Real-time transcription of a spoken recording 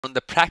On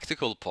the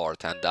practical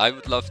part, and I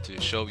would love to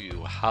show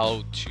you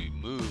how to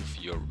move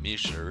your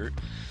measure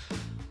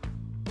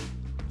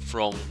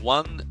from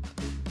one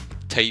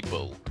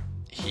table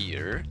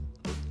here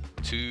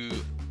to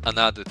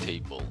another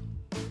table.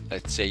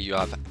 Let's say you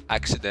have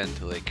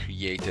accidentally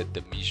created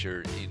the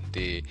measure in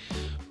the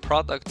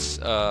products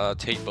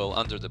table,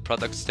 under the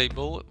products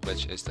table,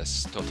 which is the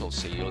total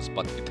sales,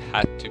 but it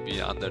had to be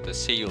under the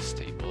sales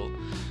table.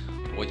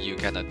 What you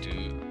gonna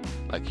do,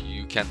 like,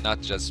 you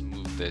cannot just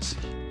move this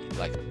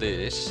like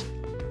this.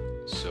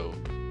 So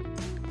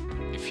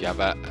if you have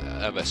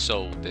ever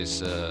solved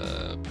this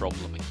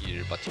problem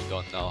here but you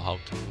don't know how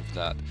to move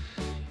that,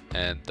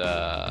 and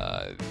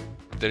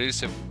there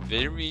is a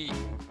very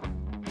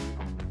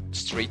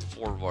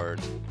straightforward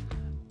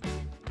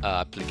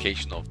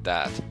application of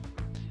that.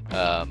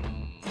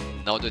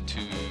 In order to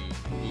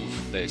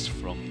move this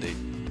from the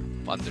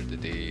under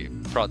the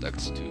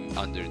products to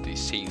under the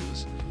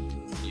sales,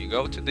 you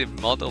go to the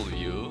model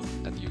view,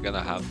 and you're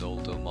gonna have the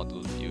auto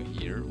model view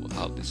here,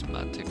 how this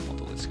semantic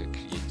model is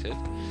created.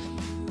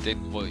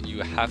 Then what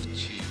you have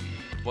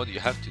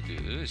to do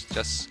is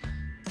just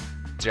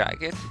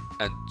drag it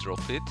and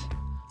drop it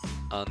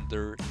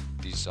under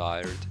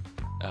desired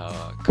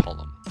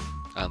column,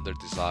 under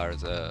desired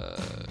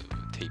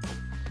table.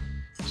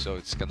 So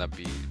it's gonna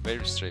be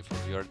very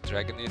straightforward. You're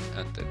dragging it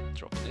and then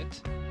dropping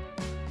it,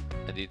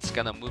 and it's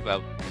gonna move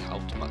out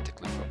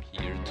automatically from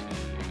here to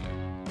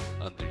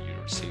under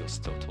your sales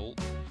total,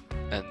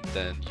 and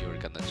then you're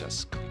gonna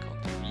just click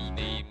on the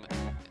rename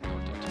in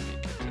order to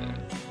make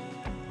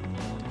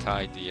it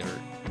tidier.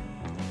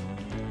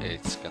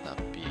 It's gonna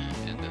be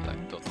in the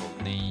like total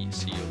name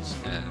sales,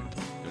 and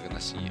you're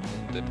gonna see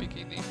in the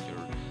beginning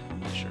your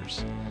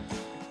measures.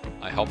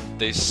 I hope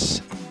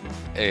this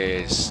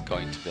is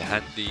going to be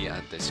handy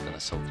and it's gonna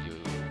solve your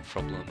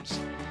problems,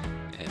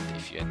 and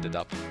if you ended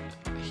up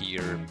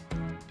here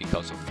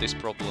because of this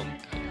problem,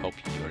 I hope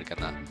you're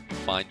gonna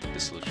find the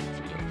solution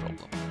for your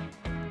problem.